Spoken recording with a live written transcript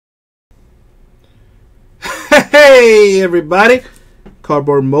Hey everybody,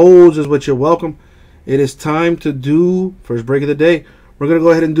 Cardboard Molds is what you're welcome. It is time to do first break of the day. We're gonna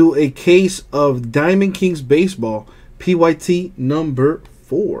go ahead and do a case of Diamond Kings baseball, PYT number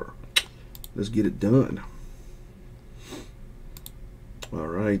 4. Let's get it done. All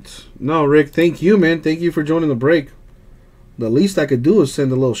right. No, Rick, thank you, man. Thank you for joining the break. The least I could do is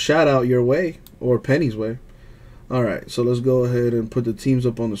send a little shout out your way or Penny's way. All right, so let's go ahead and put the teams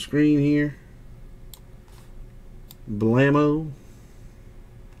up on the screen here. Blammo.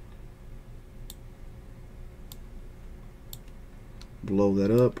 Blow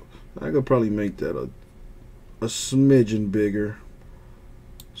that up. I could probably make that a smidgen bigger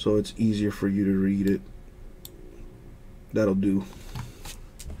so it's easier for you to read it. That'll do.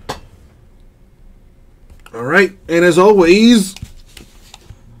 All right, and as always,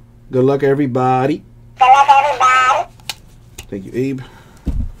 good luck, everybody. Good luck, everybody. Thank you, Abe.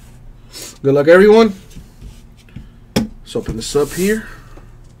 Good luck, everyone. Let's open this up here.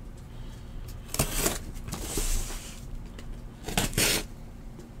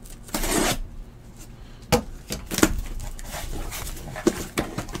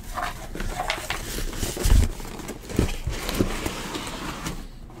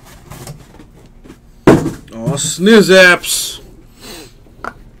 Oh, snizzaps.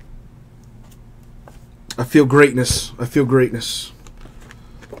 I feel greatness. I feel greatness.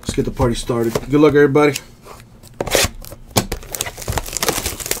 Let's get the party started. Good luck, everybody.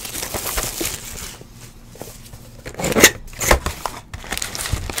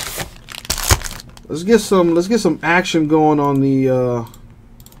 Let's get some action going on the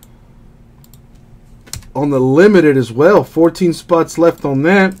limited as well. 14 spots left on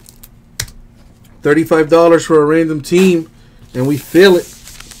that. $35 for a random team, and we feel it.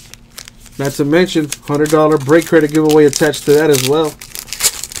 Not to mention $100 break credit giveaway attached to that as well.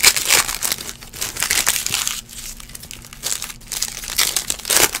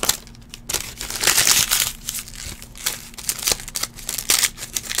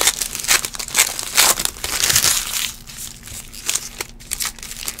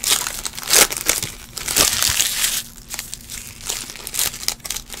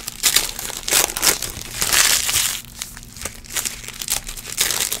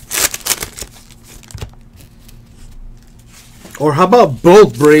 Or how about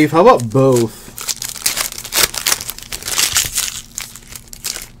both, Brave? How about both?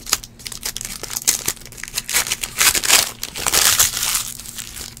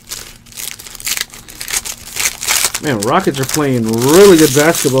 Man, Rockets are playing really good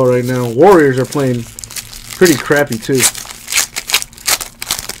basketball right now. Warriors are playing pretty crappy too.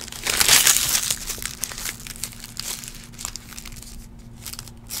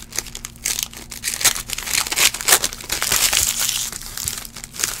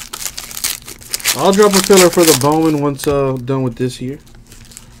 I'll drop a filler for the Bowman once done with this here.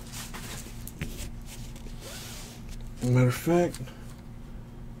 Matter of fact,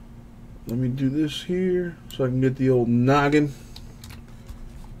 let me do this here so I can get the old noggin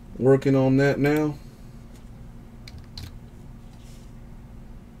working on that now.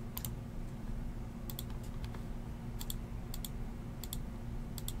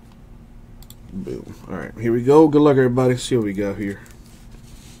 Boom. Alright, here we go. Good luck, everybody. See what we got here.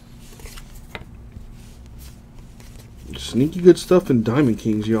 Sneaky good stuff in Diamond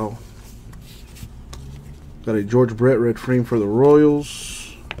Kings, y'all. Got a George Brett red frame for the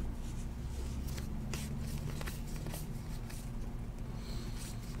Royals.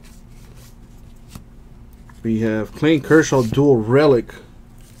 We have Clayton Kershaw dual relic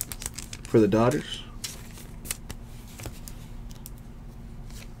for the Dodgers.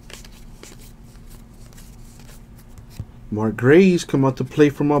 Mark Grays come out to play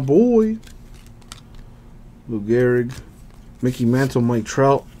for my boy. Lou Gehrig. Mickey Mantle, Mike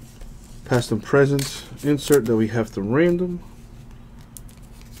Trout, past and present insert that we have to random.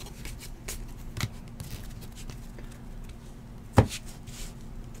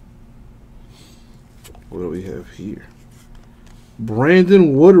 What do we have here?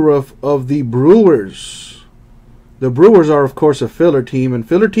 Brandon Woodruff of the Brewers. The Brewers are, of course, a filler team, and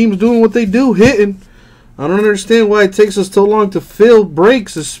filler teams doing what they do, hitting. I don't understand why it takes us so long to fill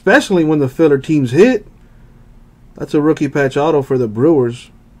breaks, especially when the filler teams hit. That's a rookie patch auto for the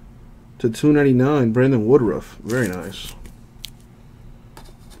Brewers to $2.99. Brandon Woodruff. Very nice.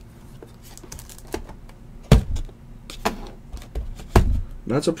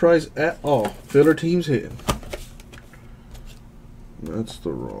 Not surprised at all. Filler teams hitting. That's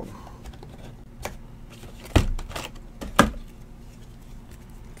the wrong.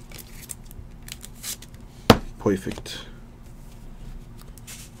 Perfect.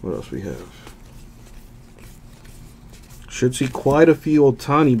 What else we have? Should see quite a few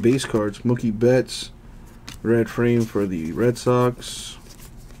Ohtani base cards. Mookie Betts, red frame for the Red Sox.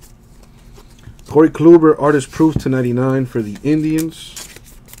 Corey Kluber, artist proof to 99 for the Indians.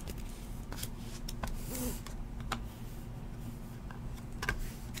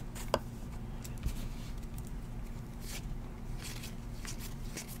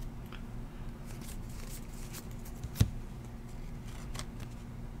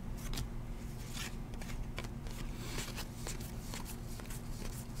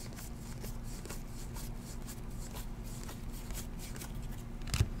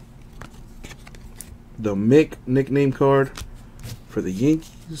 The Mick nickname card for the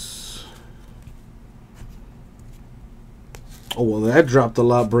Yankees. Oh, well, that dropped a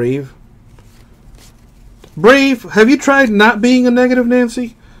lot, Brave. Brave, have you tried not being a negative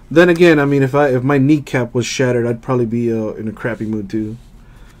Nancy? Then again, I mean, if my kneecap was shattered, I'd probably be in a crappy mood too.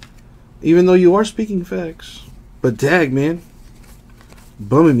 Even though you are speaking facts. But dag, man.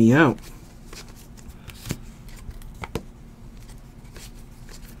 Bumming me out.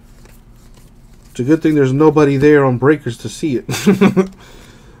 It's a good thing there's nobody there on Breakers to see it.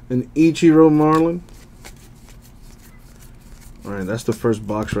 An Ichiro Marlin. Alright, that's the first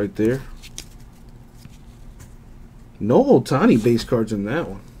box right there. No Ohtani base cards in that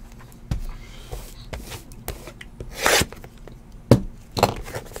one.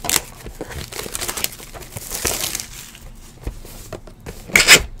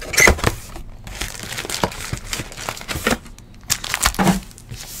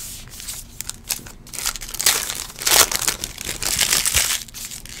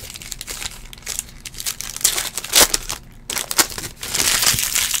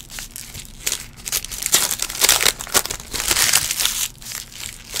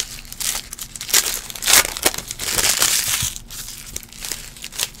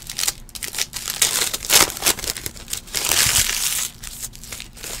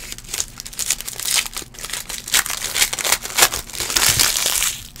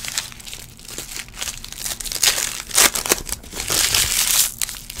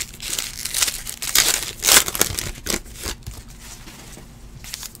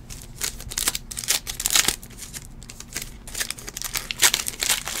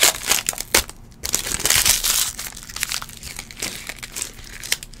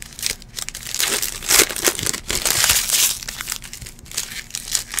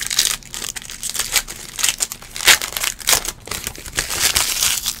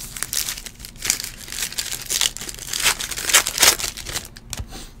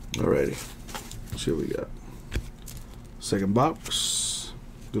 Alrighty, let's see what we got. Second box.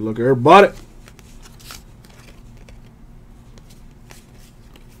 Good luck, everybody.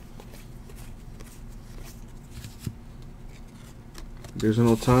 There's an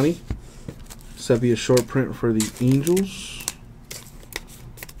Ohtani. Sepia short print for the Angels.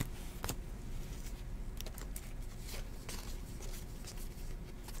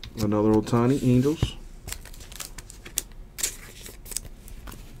 Another Ohtani, Angels.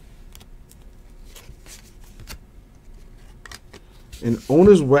 And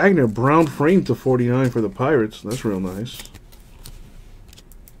Honus Wagner, brown frame to 49 for the Pirates. That's real nice.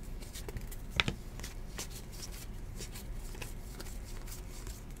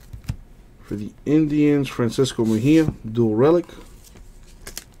 For the Indians, Francisco Mejia, dual relic.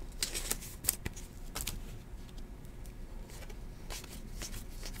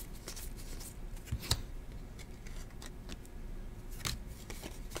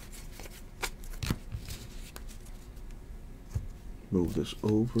 Move this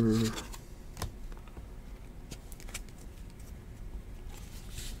over.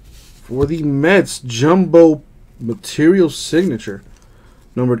 For the Mets, jumbo material signature.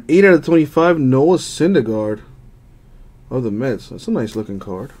 Numbered 8 out of 25, Noah Syndergaard of the Mets. That's a nice looking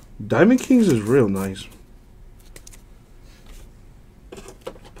card. Diamond Kings is real nice.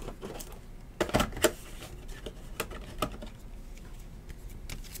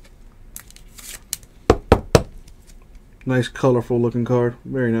 Nice colorful looking card.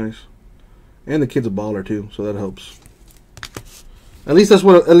 Very nice. And the kid's a baller too, so that helps. At least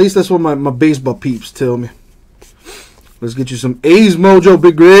that's what my baseball peeps tell me. Let's get you some A's mojo,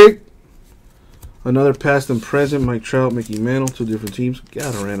 Big Greg. Another past and present, Mike Trout, Mickey Mantle, two different teams.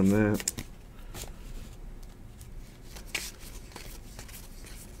 Gotta random that.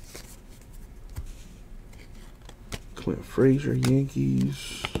 Clint Frazier,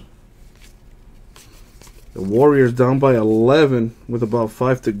 Yankees. The Warriors down by 11 with about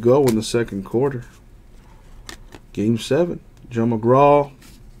 5 to go in the second quarter. Game 7. Joe McGraw.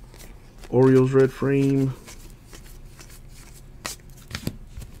 Orioles red frame.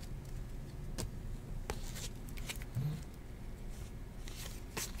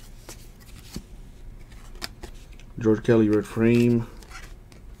 George Kelly red frame.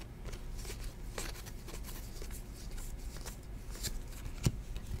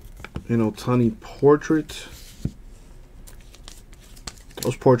 An Ohtani portrait.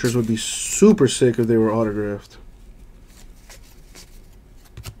 Those portraits would be super sick if they were autographed.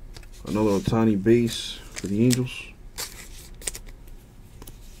 Another Ohtani base for the Angels.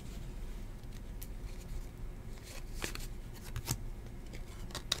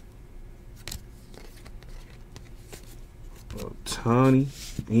 Ohtani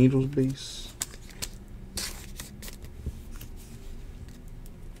Angels base.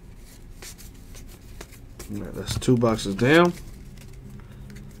 All right, that's 2 boxes down.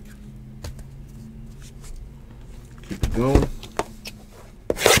 Keep it going.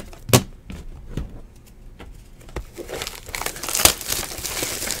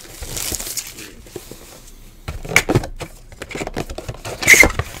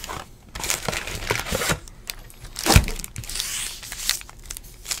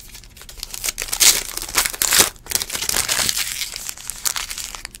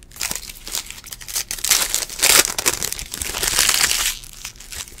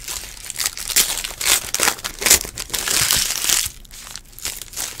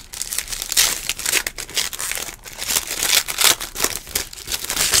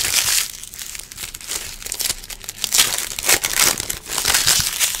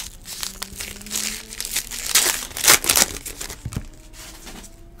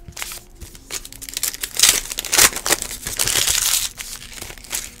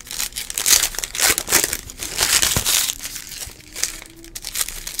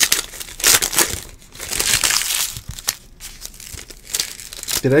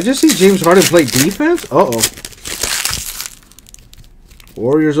 Did I just see James Harden play defense? Uh-oh.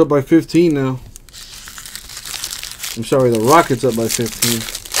 Warriors up by 15 now. I'm sorry, the Rockets up by 15.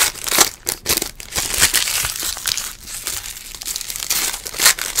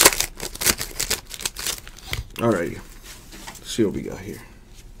 Alrighty. Let's see what we got here.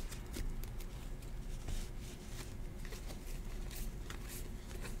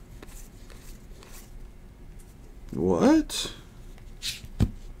 What?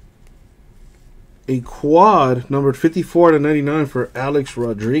 A quad numbered 54/99 for Alex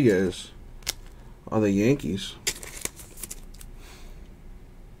Rodriguez on the Yankees.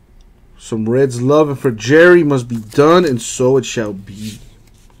 Some Reds love, and for Jerry must be done, and so it shall be.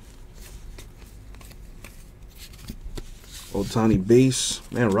 Ohtani base.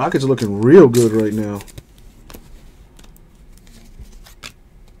 Man, Rockets are looking real good right now.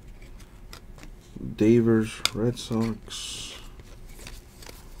 Davers, Red Sox.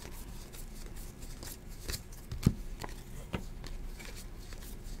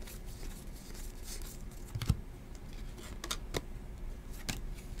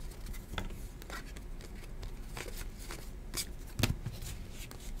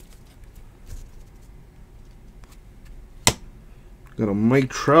 Got a Mike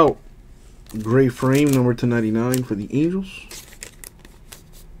Trout gray frame, number 299 for the Angels.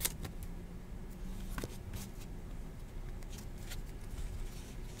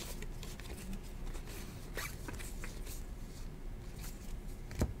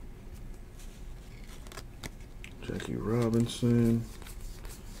 Jackie Robinson.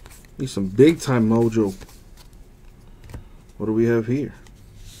 Need some big time mojo. What do we have here?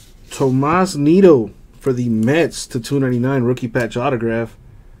 Tomas Nido for the Mets to 299 rookie patch autograph.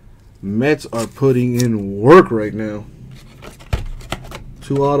 Mets are putting in work right now.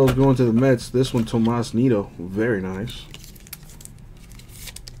 2 autos going to the Mets. This one, Tomas Nido. Very nice.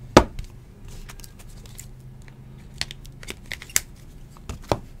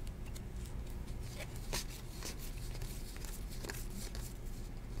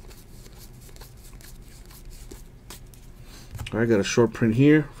 I got a short print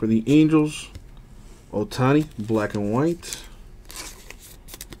here for the Angels. Ohtani, black and white.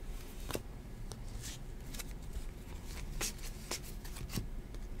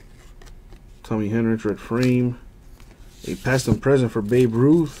 Tommy Henrich, red frame. A past and present for Babe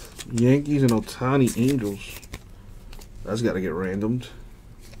Ruth, Yankees, and Ohtani, Angels. That's got to get randomed.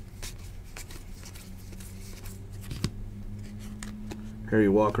 Harry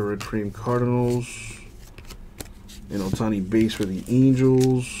Walker, red frame, Cardinals. And Ohtani base for the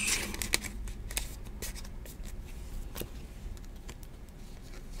Angels.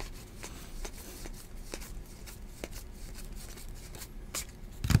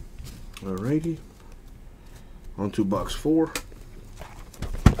 Alrighty. On to box 4.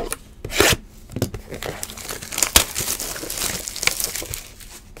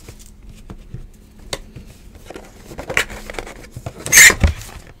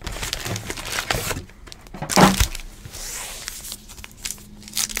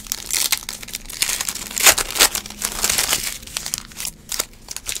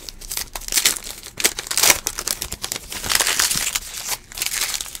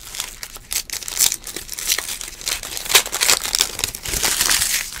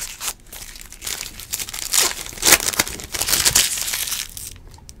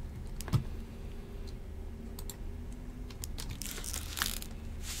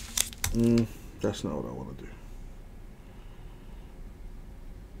 That's not what I want to do.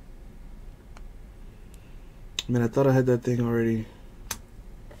 Man, I thought I had that thing already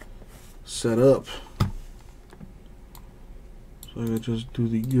set up. So I gotta just do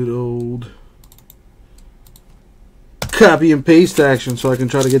the good old copy and paste action so I can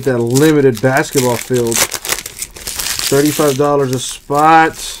try to get that limited basketball filled. $35 a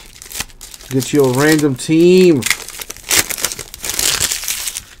spot. Get you a random team.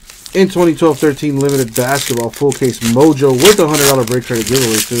 In 2012-13 limited basketball full case mojo with a $100 break credit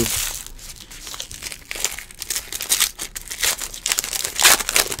giveaway too.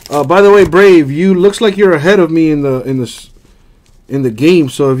 By the way, Brave, you looks like you're ahead of me in the game.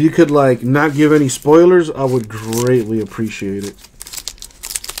 So if you could like not give any spoilers, I would greatly appreciate it.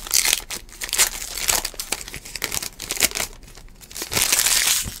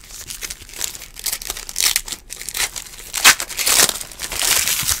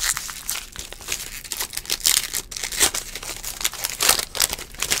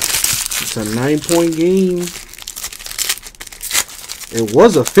 It's a 9-point game. It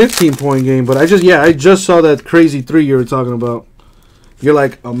was a 15-point game, but I just saw that crazy 3 you were talking about. You're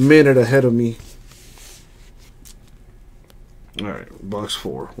like a minute ahead of me. All right, box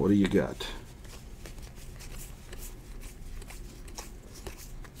 4. What do you got?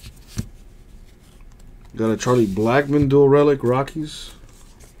 Got a Charlie Blackmon dual relic Rockies.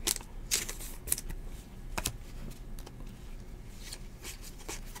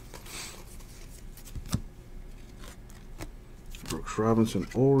 Brooks Robinson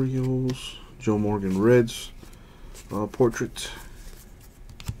Orioles. Joe Morgan Reds portrait.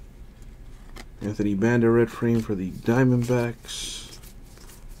 Anthony Banda red frame for the Diamondbacks.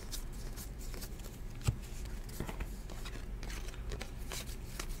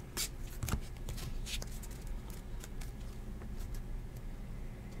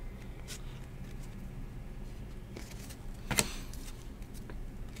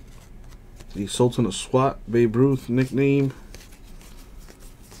 The Sultan of SWAT Babe Ruth nickname.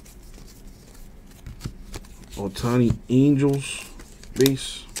 Ohtani Angels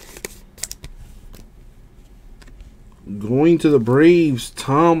base. Going to the Braves,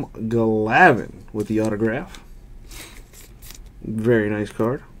 Tom Glavine with the autograph. Very nice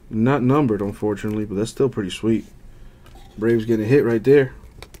card. Not numbered, unfortunately, but that's still pretty sweet. Braves getting a hit right there.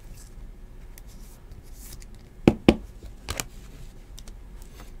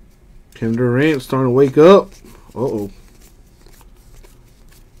 Kevin Durant starting to wake up. Uh-oh.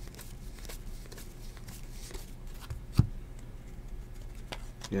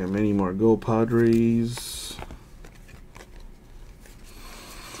 Yeah, Manny Margot Padres.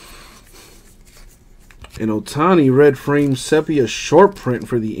 And Ohtani red frame sepia short print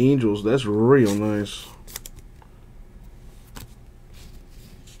for the Angels. That's real nice.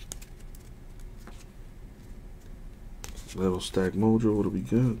 Level stack mojo. What do we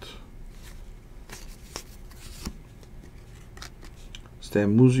got?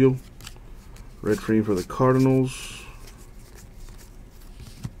 Stan Musial red frame for the Cardinals.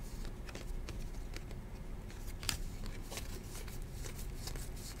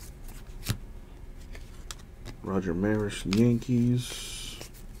 Roger Maris, Yankees.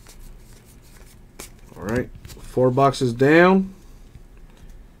 All right, 4 boxes down.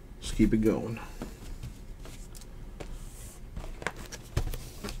 Let's keep it going.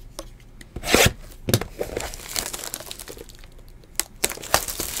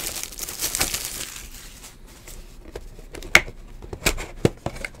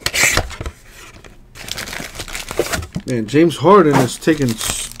 Man, James Harden is taking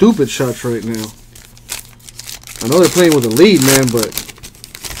stupid shots right now. I know they're playing with a lead, man, but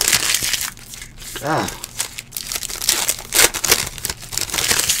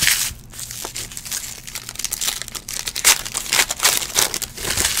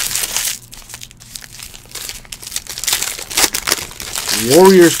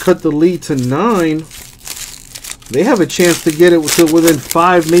Warriors cut the lead to 9. They have a chance to get it to within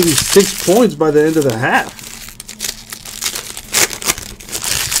 5, maybe 6 points by the end of the half.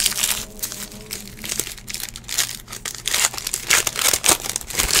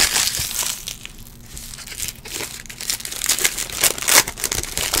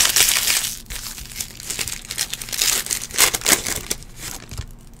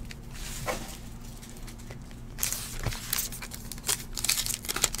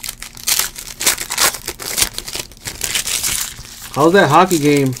 How's that hockey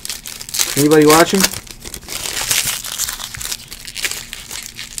game? Anybody watching?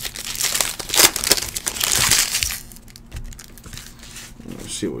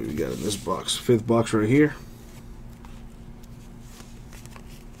 Let's see what we got in this box. 5th box right here.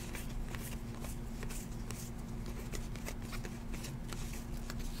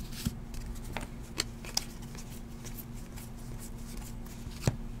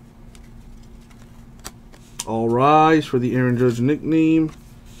 All rise for the Aaron Judge nickname.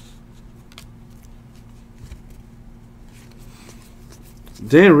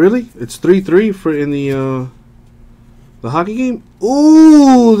 Damn, really? It's 3-3 for in the hockey game?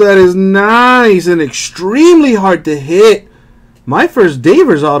 Ooh, that is nice and extremely hard to hit. My first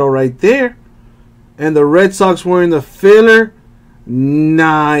Davers auto right there. And the Red Sox wearing the filler.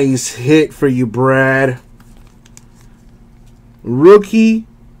 Nice hit for you, Brad. Rookie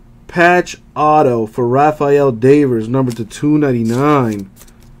patch auto for Rafael Devers, number to 299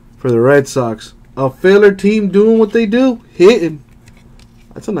 for the Red Sox. A filler team doing what they do, hitting.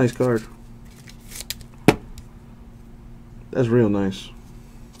 That's a nice card. That's real nice.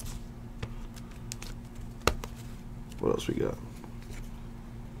 What else we got?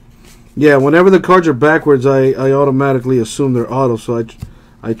 Yeah, whenever the cards are backwards, I automatically assume they're auto, so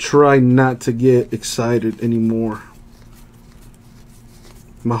I try not to get excited anymore.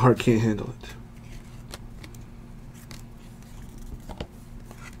 My heart can't handle it.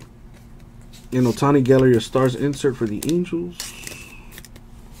 And Ohtani Gallery of Stars insert for the Angels.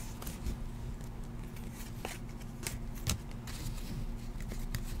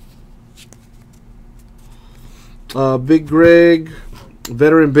 Big Greg,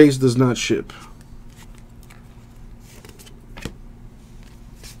 veteran base does not ship.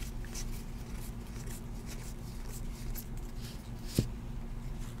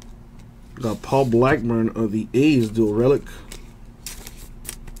 Got Paul Blackburn of the A's dual relic.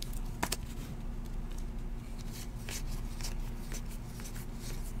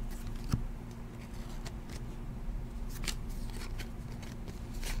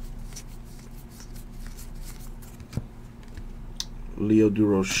 Leo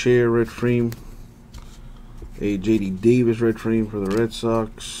Durocher red frame. A J.D. Davis red frame for the Red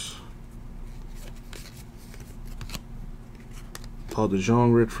Sox. Paul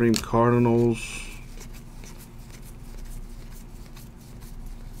DeJong red frame Cardinals.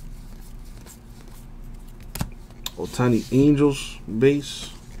 Ohtani Angels base.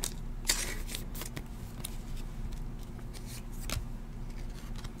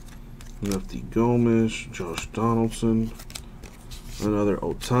 Lefty Gomez, Josh Donaldson. Another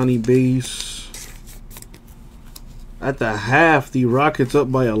Ohtani base. At the half, the Rockets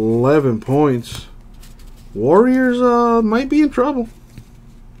up by 11 points. Warriors might be in trouble.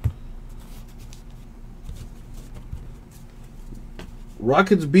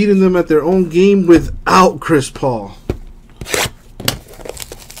 Rockets beating them at their own game without Chris Paul.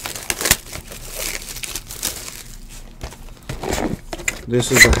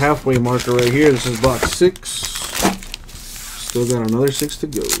 This is the halfway marker right here. This is box 6. Still got another 6 to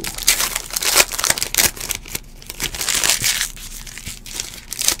go.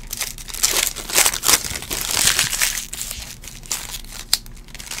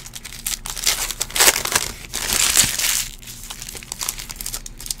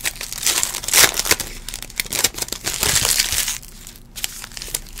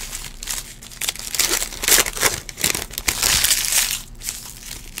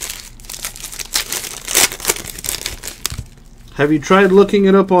 Have you tried looking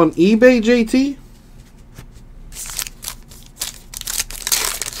it up on eBay, JT?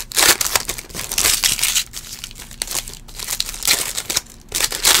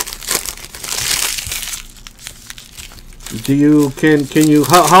 Do you can you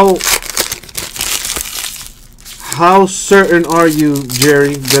how certain are you,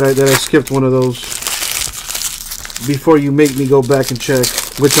 Jerry, that I skipped one of those before you make me go back and check,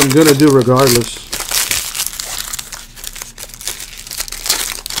 which I'm gonna do regardless.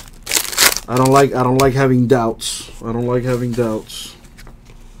 I don't like having doubts. I don't like having doubts.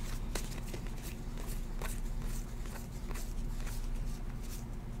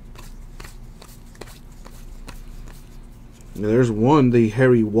 There's one, the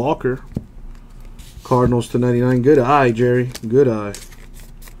Harry Walker. Cardinals to 99. Good eye, Jerry. Good eye.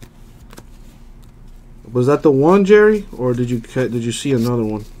 Was that the one, Jerry, or did you see another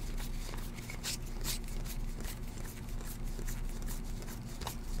one?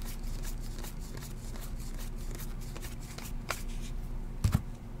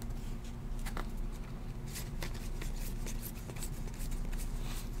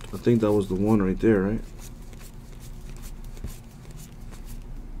 I think that was the one right there, right?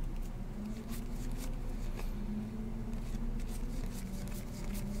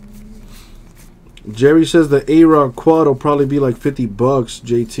 Jerry says the A-Rock quad will probably be like $50,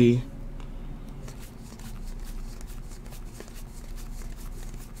 JT.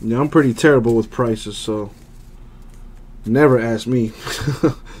 Yeah, I'm pretty terrible with prices, so never ask me.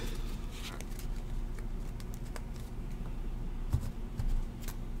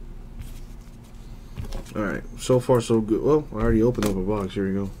 All right, so far so good. Well, I already opened up a box. Here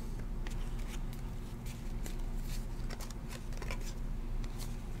we go.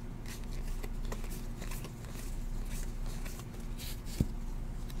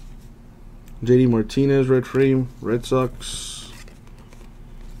 JD Martinez, red frame, Red Sox.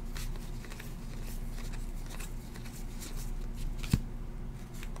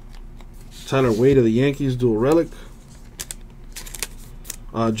 Tyler Wade of the Yankees, dual relic.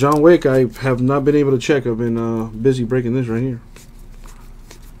 John Wick, I have not been able to check. I've been busy breaking this right here.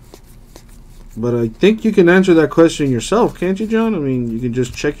 But I think you can answer that question yourself, can't you, John? I mean, you can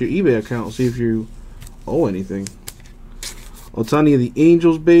just check your eBay account and see if you owe anything. Ohtani of the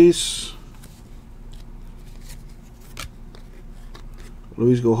Angels base.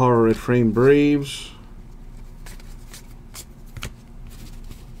 Luis Gohara, red frame, Braves.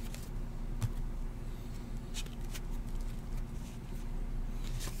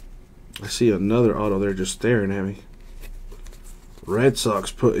 I see another auto there just staring at me. Red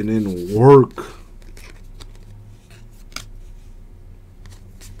Sox putting in work.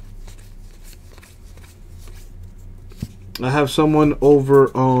 I have someone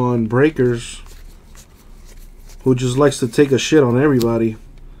over on Breakers who just likes to take a shit on everybody.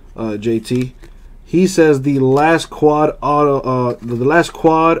 JT. He says the last quad auto, the last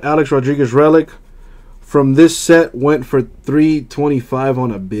quad Alex Rodriguez relic from this set went for $325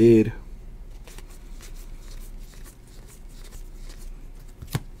 on a bid.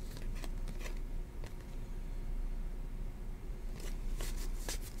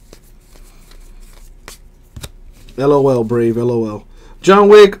 LOL, Brave. LOL. John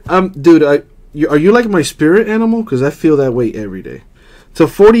Wick, dude, are you like my spirit animal? Because I feel that way every day. To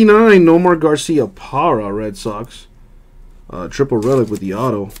 49, Nomar Garcia Parra, Red Sox. Triple relic with the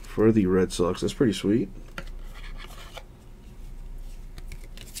auto for the Red Sox. That's pretty sweet.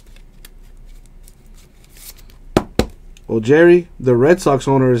 Well, Jerry, the Red Sox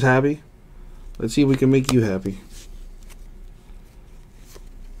owner, is happy. Let's see if we can make you happy.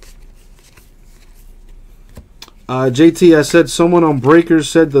 JT, I said someone on Breakers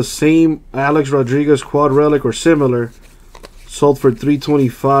said the same Alex Rodriguez quad relic or similar sold for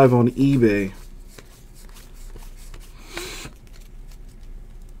 $325 on eBay.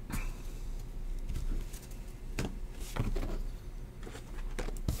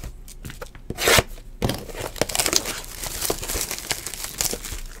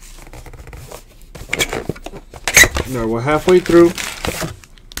 Now we're halfway through.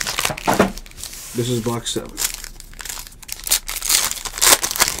 This is box 7.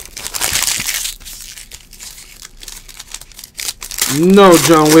 No,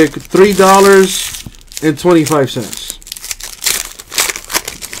 John Wick, $3.25.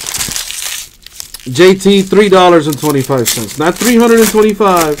 JT, $3.25. Not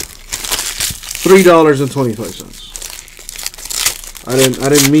 $325. $3.25. I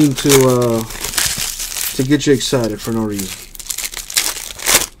didn't mean to get you excited for no reason.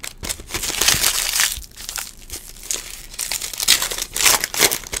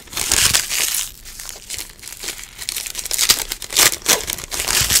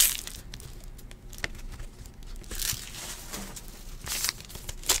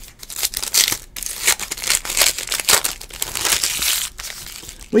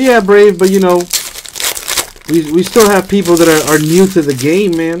 Well, yeah, Brave, but you know, we still have people that are new to the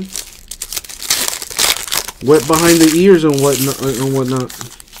game, man. Wet behind the ears and whatnot.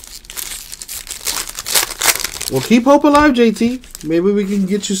 Well, keep hope alive, JT. Maybe we can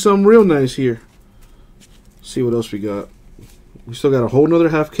get you something real nice here. See what else we got. We still got a whole nother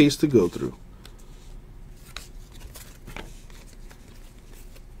half case to go through.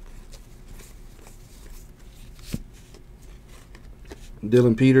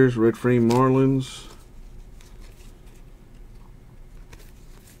 Dylan Peters, red frame Marlins.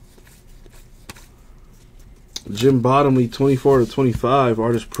 Jim Bottomley, 24/25,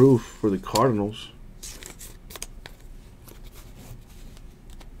 artist proof for the Cardinals.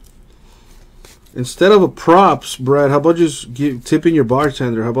 Instead of a props, Brad, how about just tipping your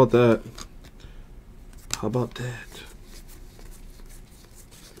bartender? How about that? How about that?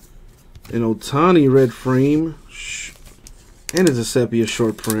 An Ohtani red frame. And it's a sepia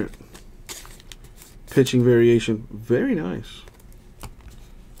short print. Pitching variation. Very nice.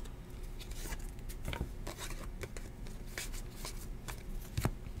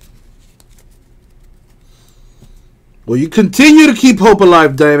 Well, you continue to keep hope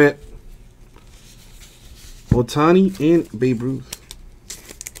alive, damn it. Ohtani and Babe Ruth.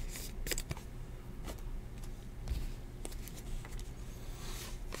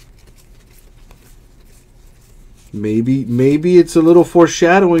 Maybe it's a little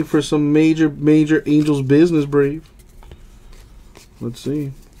foreshadowing for some major Angels business, Brave. Let's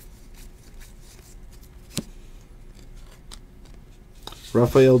see.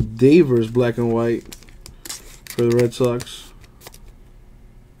 Rafael Devers, black and white for the Red Sox.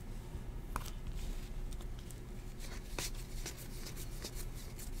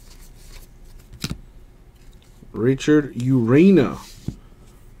 Richard Urena,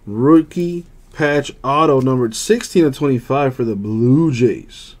 rookie patch auto numbered 16/25 for the Blue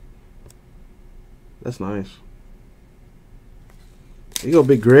Jays. That's nice. There you go,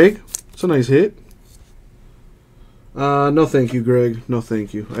 Big Greg. It's a nice hit. No thank you, Greg. No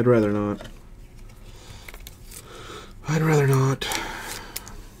thank you. I'd rather not. I'd rather not.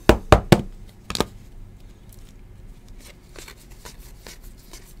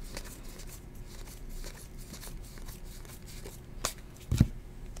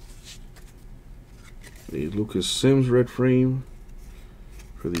 The Lucas Sims red frame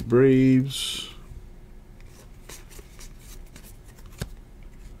for the Braves.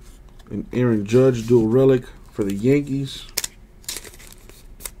 An Aaron Judge dual relic for the Yankees.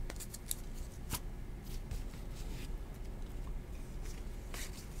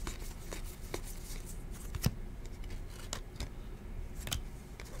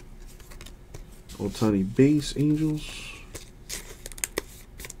 Ohtani base Angels.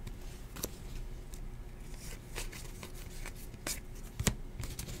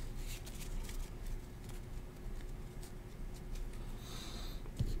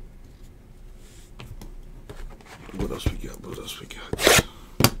 What else we got? What else we got?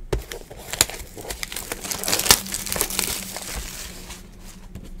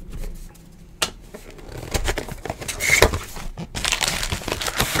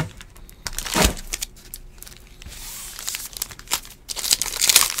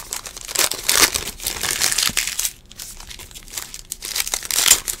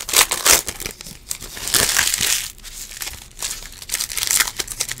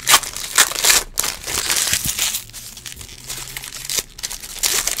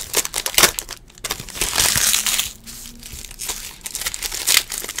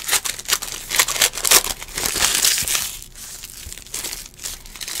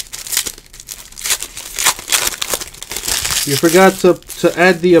 You forgot to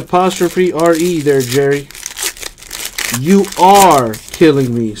add the apostrophe RE there, Jerry. You are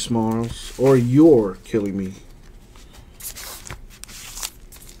killing me, Smarls. Or you're killing me.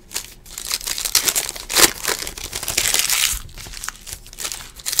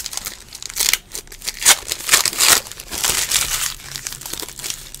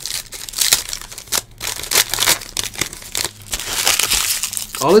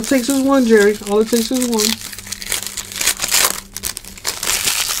 All it takes is one, Jerry. All it takes is one.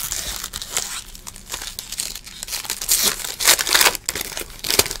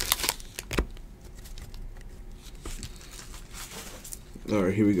 All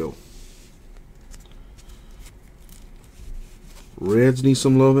right, here we go. Reds need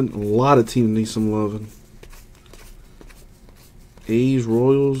some loving. A lot of teams need some loving. A's,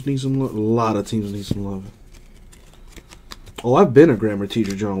 Royals need some loving. A lot of teams need some loving. Oh, I've been a grammar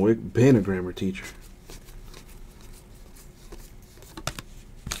teacher, John Wick. Been a grammar teacher.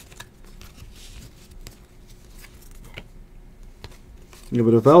 Yeah,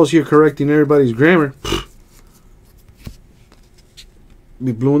 but if I was here correcting everybody's grammar,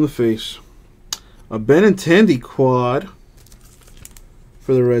 be blue in the face. A Benintendi quad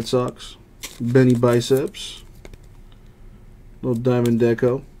for the Red Sox. Benny biceps. Little diamond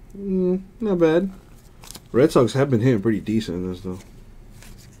deco. Not bad. Red Sox have been hitting pretty decent in this though.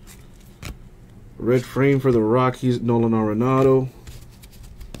 Red frame for the Rockies. Nolan Arenado.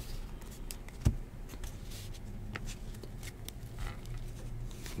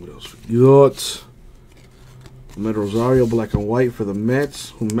 What else we got? Met Rosario, black and white for the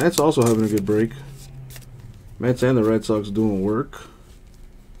Mets. Mets also having a good break. Mets and the Red Sox doing work.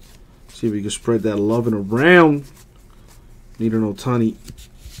 See if we can spread that loving around. Need an Ohtani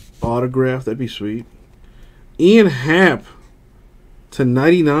autograph. That'd be sweet. Ian Happ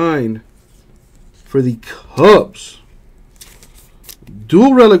 /99 for the Cubs.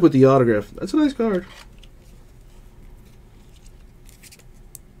 Dual relic with the autograph. That's a nice card.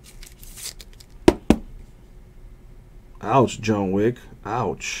 Ouch, John Wick.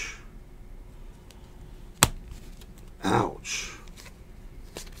 Ouch. Ouch.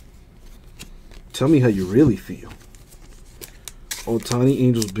 Tell me how you really feel. Ohtani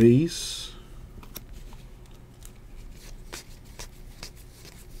Angels base.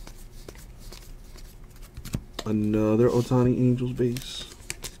 Another Ohtani Angels base.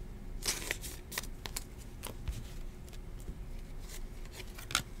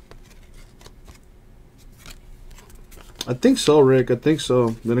 I think so, Rick. I think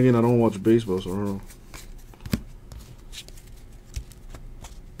so. Then again, I don't watch baseball, so I don't know.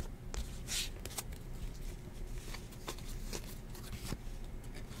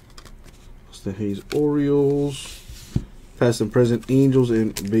 Austin Hayes, Orioles. Past and present, Angels,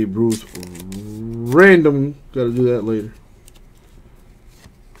 and Babe Ruth. Random. Got to do that later.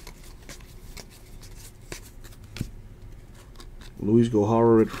 Luis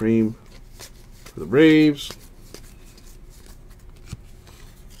Gohara, red frame for the Braves.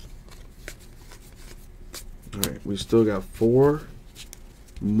 Alright, we still got 4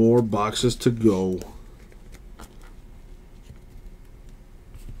 more boxes to go.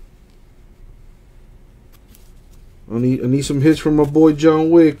 I need some hits from my boy John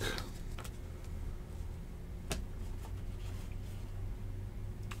Wick.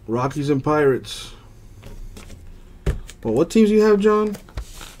 Rockies and Pirates. Well, what teams do you have, John?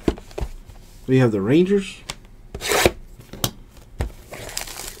 We have the Rangers.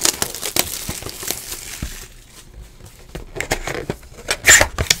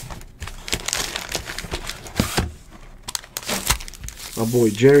 My boy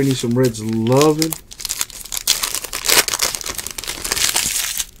Jerry needs some Reds loving.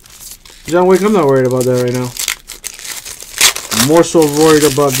 John Wick, I'm not worried about that right now. I'm more so worried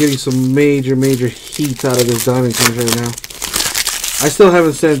about getting some major heat out of this Diamond Kings right now. I still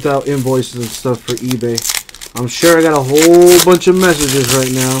haven't sent out invoices and stuff for eBay. I'm sure I got a whole bunch of messages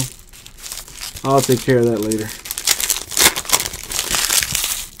right now. I'll take care of that later.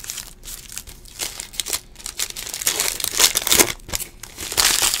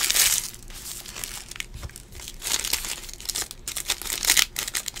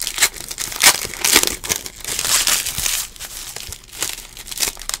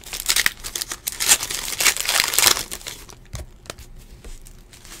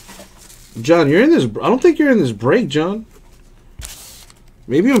 John, you're in this. I don't think you're in this break, John.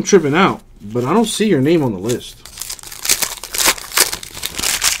 Maybe I'm tripping out, but I don't see your name on the list.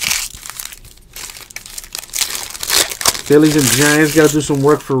 Phillies and Giants got to do some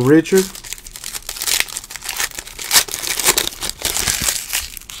work for Richard.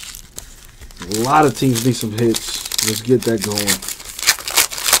 A lot of teams need some hits. Let's get that going.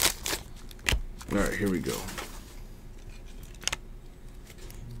 All right, here we go.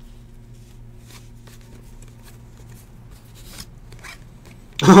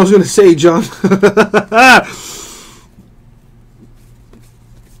 I was going to say, John.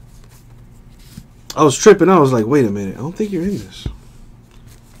 I was tripping. I was like, wait a minute. I don't think you're in this.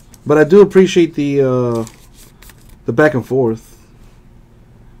 But I do appreciate the back and forth.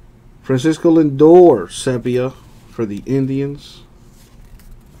 Francisco Lindor, Sepia for the Indians.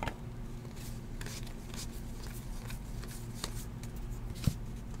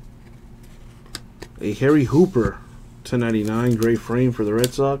 A Harry Hooper. 1099 gray frame for the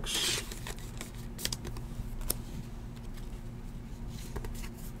Red Sox.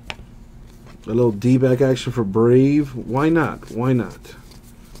 A little D-back action for Brave. Why not? Why not?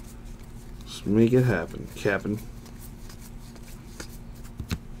 Let's make it happen, Captain.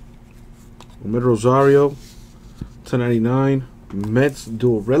 Mid Rosario. 1099 Mets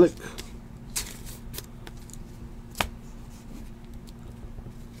dual relic.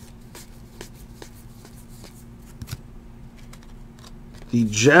 The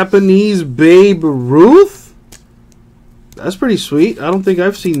Japanese Babe Ruth? That's pretty sweet. I don't think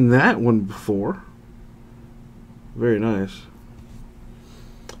I've seen that one before. Very nice.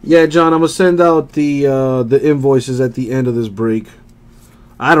 Yeah, John, I'm gonna send out the invoices at the end of this break.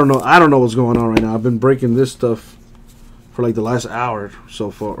 I don't know what's going on right now. I've been breaking this stuff for like the last hour so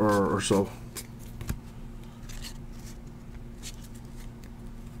far or so.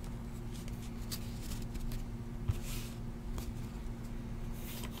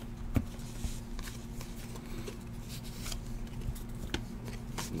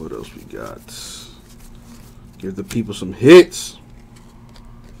 What else we got? Give the people some hits.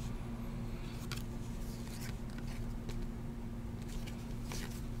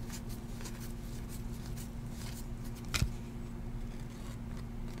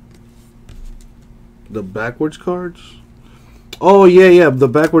 The backwards cards? Oh, yeah. The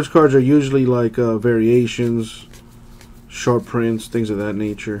backwards cards are usually like variations, short prints, things of that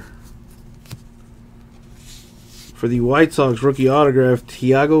nature. For the White Sox, rookie autograph,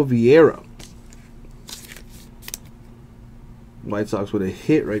 Thiago Vieira. White Sox with a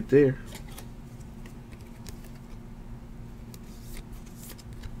hit right there.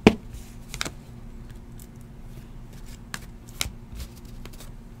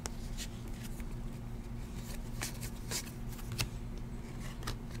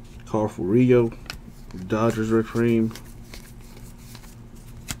 Carl Furillo, Dodgers red frame.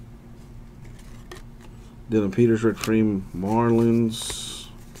 Dylan Peters, red frame, Marlins.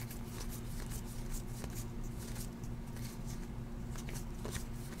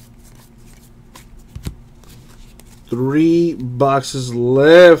 Three boxes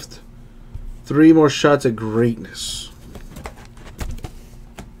left. 3 more shots at greatness.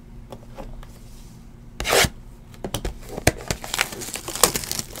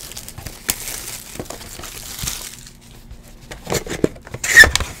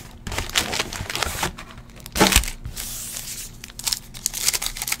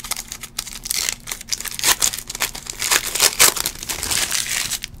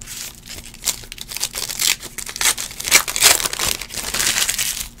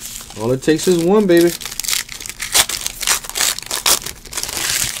 All it takes is one, baby.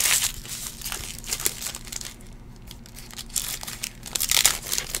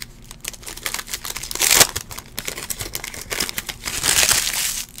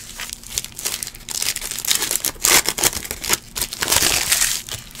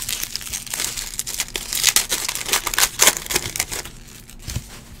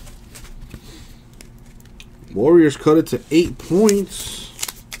 Warriors cut it to 8 points.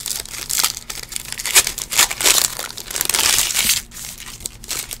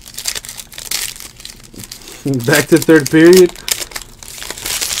 Back to third period.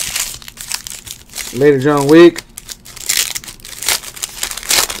 Later, John Wick.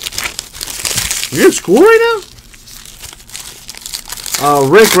 You're in school right now?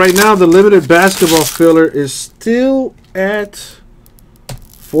 Rick, right now the limited basketball filler is still at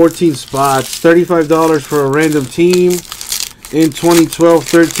 14 spots. $35 for a random team in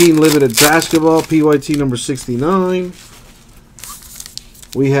 2012-13 limited basketball. PYT number 69.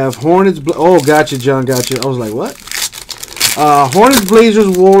 We have Hornets. Oh, gotcha, John. Gotcha. I was like, what? Hornets, Blazers,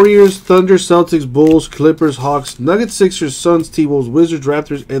 Warriors, Thunder, Celtics, Bulls, Clippers, Hawks, Nuggets, Sixers, Suns, T-Wolves, Wizards,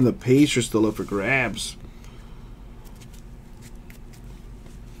 Raptors, and the Pacers still up for grabs.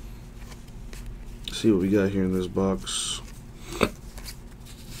 Let's see what we got here in this box.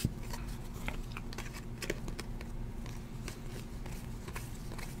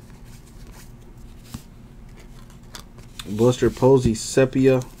 Buster Posey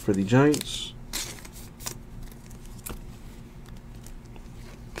Sepia for the Giants.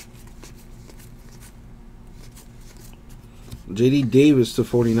 JD Davis to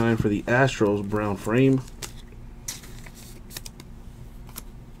 49 for the Astros, brown frame.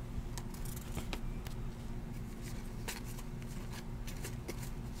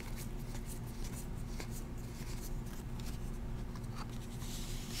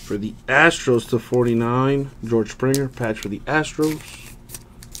 For the Astros to 49, George Springer, patch for the Astros.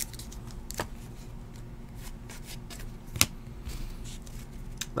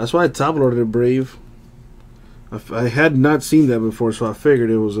 That's why I top loaded it, Brave. I had not seen that before, so I figured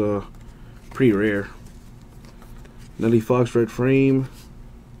it was pretty rare. Nelly Fox, red frame.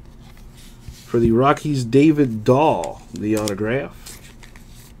 For the Rockies, David Dahl, the autograph.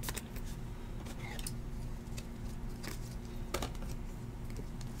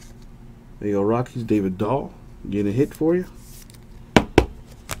 There you go, Rockies, David Dahl. Getting a hit for you.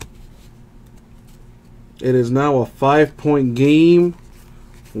 It is now a 5-point game.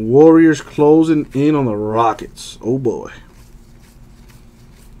 Warriors closing in on the Rockets. Oh boy.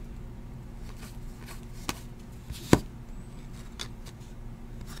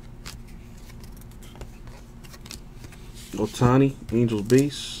 Otani, Angels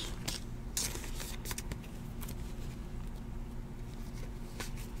base.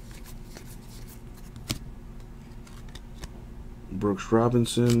 Brooks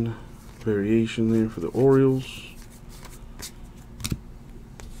Robinson, variation there for the Orioles.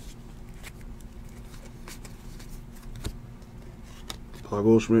 Paul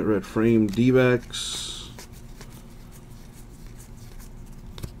Goldschmidt, red frame, D-backs.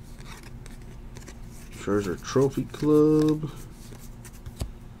 Scherzer Trophy Club.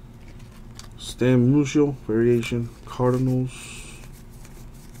 Stan Musial, variation, Cardinals.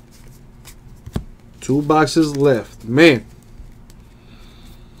 2 boxes left. Man.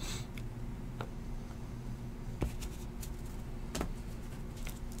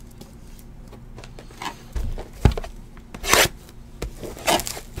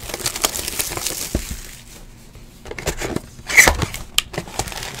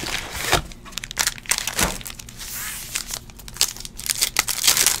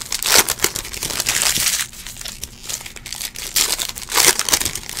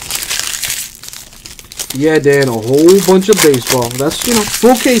 Yeah, Dan, a whole bunch of baseball. That's, you know,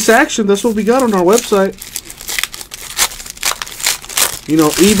 full case action. That's what we got on our website. You know,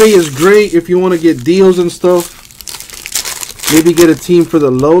 eBay is great if you want to get deals and stuff. maybe get a team for the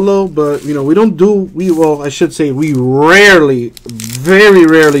Lolo, but you know we don't do well I should say we rarely, very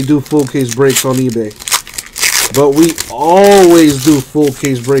rarely do full case breaks on eBay, but we always do full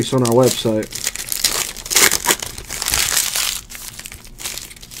case breaks on our website.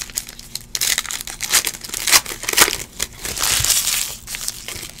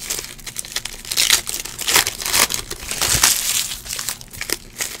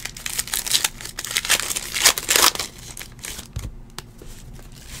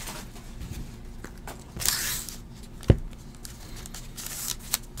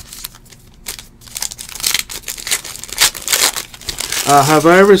 Have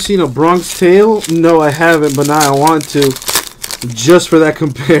I ever seen a Bronx Tale? No, I haven't, but now I want to, just for that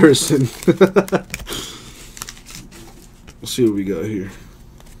comparison. Let's see what we got here.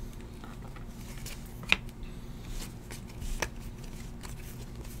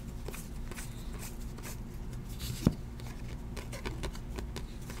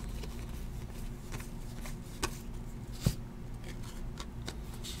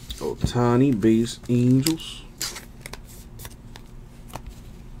 Ohtani base Angels.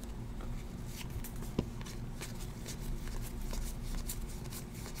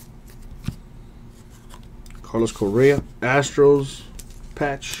 Carlos Correa, Astros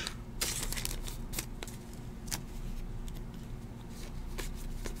patch.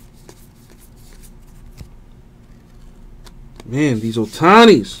 Man, these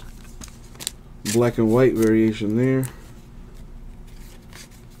Ohtanis. Black and white variation there.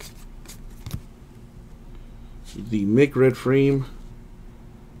 The Mick red frame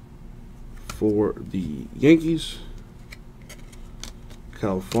for the Yankees.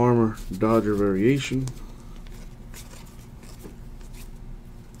 Kyle Farmer, Dodger variation.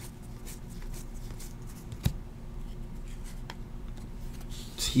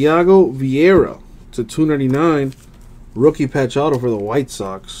 Thiago Vieira to 299, rookie patch auto for the White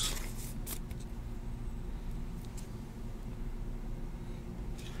Sox.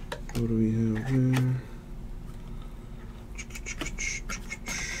 What do we have here?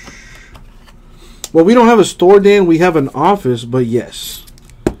 Well, we don't have a store, Dan. We have an office, but yes.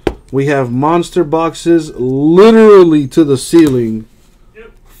 We have monster boxes literally to the ceiling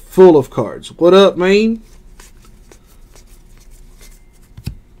full of cards. What up, man?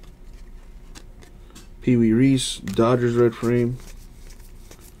 Pee Wee Reese, Dodgers red frame.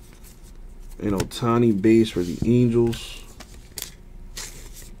 An Ohtani base for the Angels.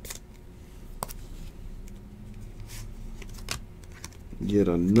 Yet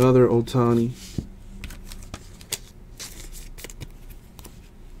another Ohtani.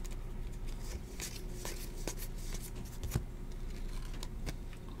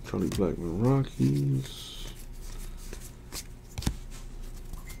 Charlie Blackmon Rockies.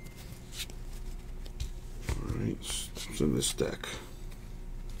 It's in this stack.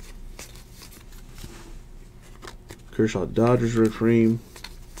 Kershaw Dodgers red frame.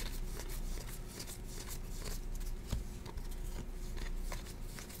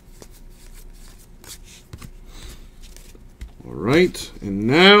 All right, and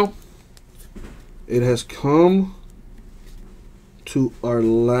now it has come to our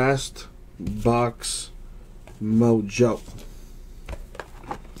last box mojo.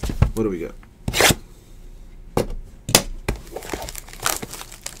 What do we got?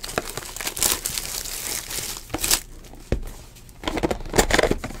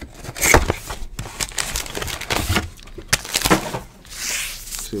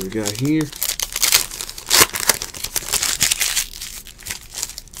 See what we got here.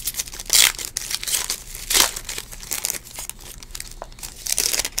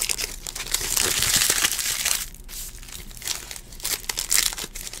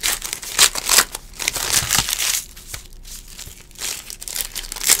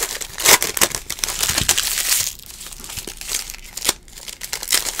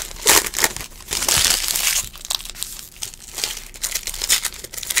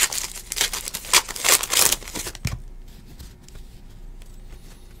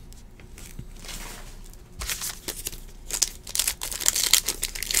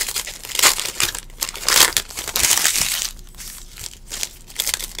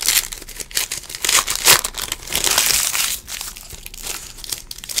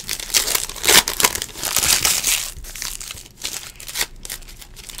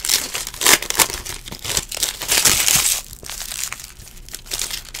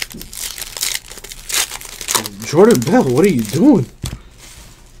 Jordan Bell, what are you doing?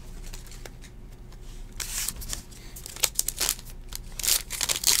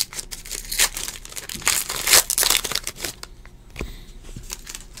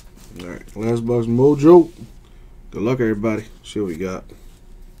 All right, last box mojo. Good luck, everybody. See what we got.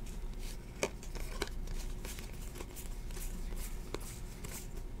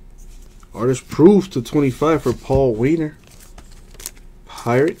 Artist proof to 25 for Paul Weiner.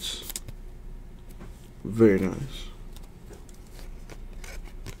 Pirates. Very nice.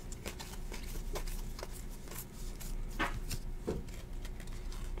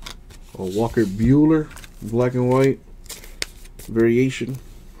 A Walker Buehler, black and white variation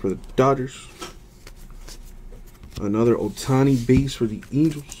for the Dodgers. Another Ohtani base for the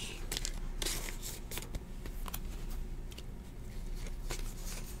Angels.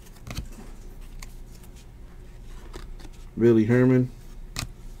 Billy Herman,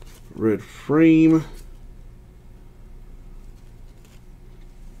 red frame.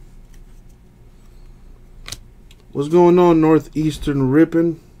 What's going on, Northeastern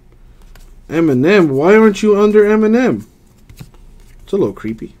Rippin'? Eminem, why aren't you under Eminem? It's a little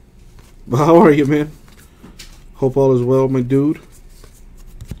creepy. But how are you, man? Hope all is well, my dude.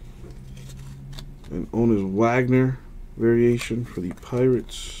 And Honus Wagner variation for the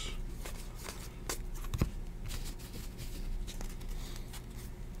Pirates.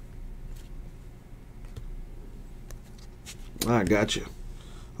 I got you.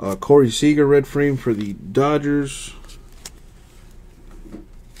 Corey Seager red frame for the Dodgers.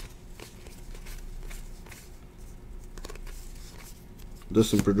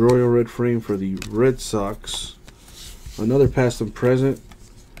 Dustin Pedroia red frame for the Red Sox. Another past and present.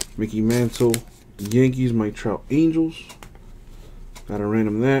 Mickey Mantle Yankees, Mike Trout Angels. Gotta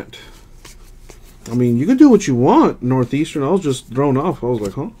random that. I mean, you can do what you want, Northeastern. I was just thrown off. I was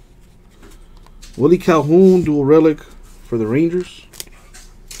like, huh? Willie Calhoun dual relic for the Rangers.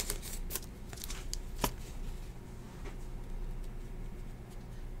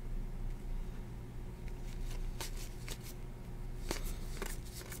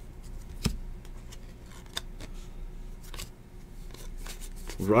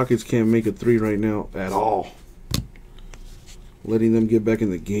 Rockets can't make a 3 right now at all. Letting them get back in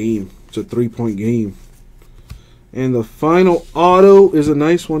the game. It's a 3-point game. And the final auto is a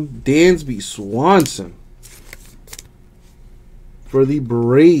nice one. Dansby Swanson for the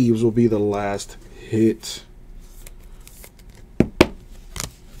Braves will be the last hit.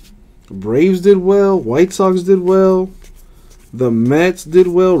 Braves did well. White Sox did well. The Mets did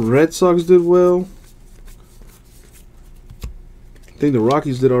well. Red Sox did well. I think the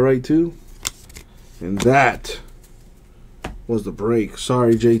Rockies did alright too. And that was the break.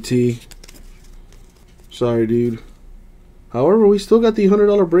 Sorry, JT. Sorry, dude. However, we still got the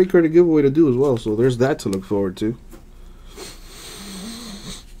 $100 break credit giveaway to do as well. So there's that to look forward to.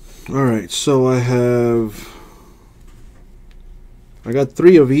 Alright, so I got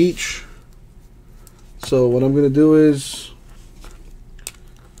 3 of each. So what I'm going to do is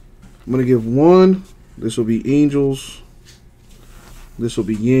I'm going to give 1. This will be Angels. This will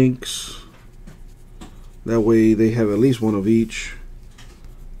be Yanks. That way they have at least 1 of each.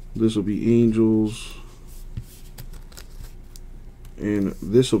 This will be Angels. And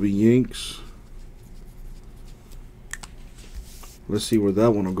this will be Yanks. Let's see where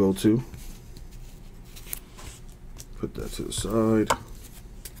that one will go to. Put that to the side.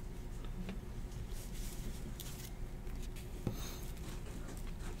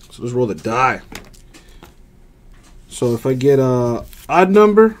 So let's roll the die. So if I get a odd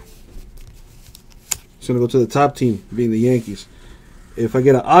number, it's going to go to the top team, being the Yankees. If I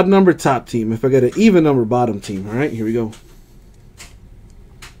get an odd number, top team. If I get an even number, bottom team. All right, here we go.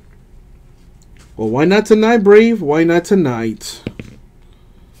 Well, why not tonight, Brave? Why not tonight?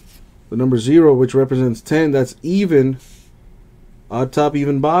 The number 0, which represents 10, that's even. Odd top,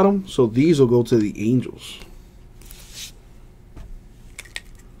 even bottom. So these will go to the Angels.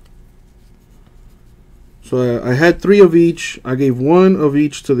 So I had 3 of each. I gave 1 of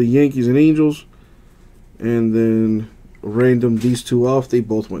each to the Yankees and Angels. And then random these 2 off. They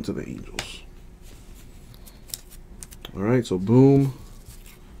both went to the Angels. Alright, so boom.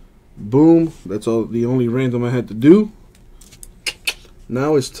 Boom. That's all. The only random I had to do.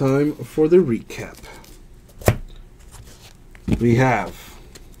 Now it's time for the recap. We have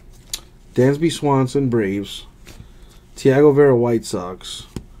Dansby Swanson, Braves. Thiago Vera, White Sox.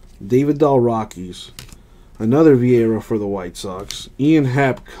 David Dahl, Rockies. Another Vieira for the White Sox. Ian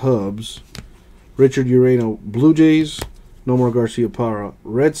Happ, Cubs. Richard Urano, Blue Jays. Nomar Garcia-Parra,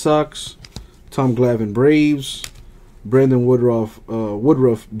 Red Sox. Tom Glavine, Braves. Brandon Woodruff,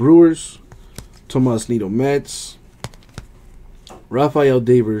 Brewers. Tomas Nido, Mets. Rafael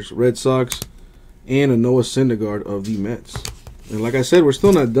Devers, Red Sox. And a Noah Syndergaard of the Mets. And like I said, we're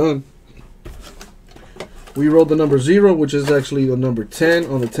still not done. We rolled the number 0, which is actually the number 10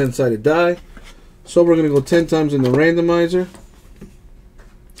 on the 10-sided die. So we're going to go 10 times in the randomizer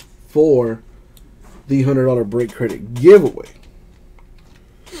for the $100 break credit giveaway.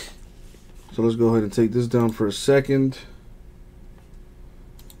 So let's go ahead and take this down for a second.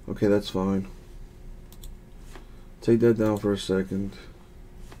 Okay, that's fine. Take that down for a second.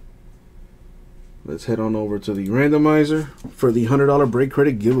 Let's head on over to the randomizer for the $100 break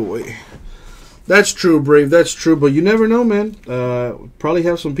credit giveaway. That's true, Brave. That's true. But you never know, man. Probably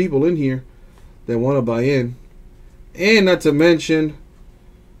have some people in here that want to buy in. And not to mention,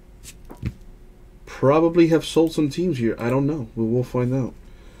 probably have sold some teams here. I don't know. We'll find out.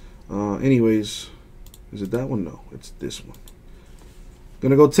 Anyways, is it that one? No, it's this one.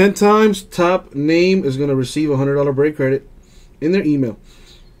 Gonna go 10 times. Top name is gonna receive a $100 break credit in their email.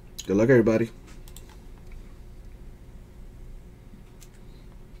 Good luck, everybody.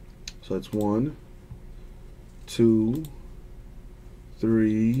 So that's 1, 2,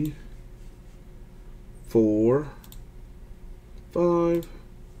 3, 4, 5,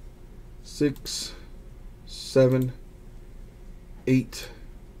 6, 7, 8,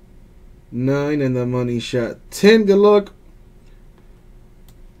 9, and the money shot 10. Good luck.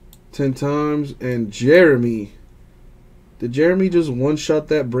 10 times. And Jeremy. Did Jeremy just one-shot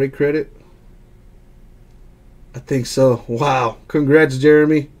that break credit? I think so. Wow. Congrats,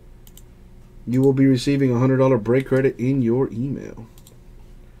 Jeremy. You will be receiving a $100 break credit in your email.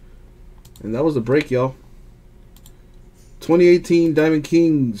 And that was the break, y'all. 2018 Diamond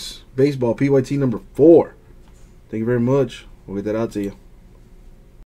Kings Baseball PYT number 4. Thank you very much. We'll get that out to you.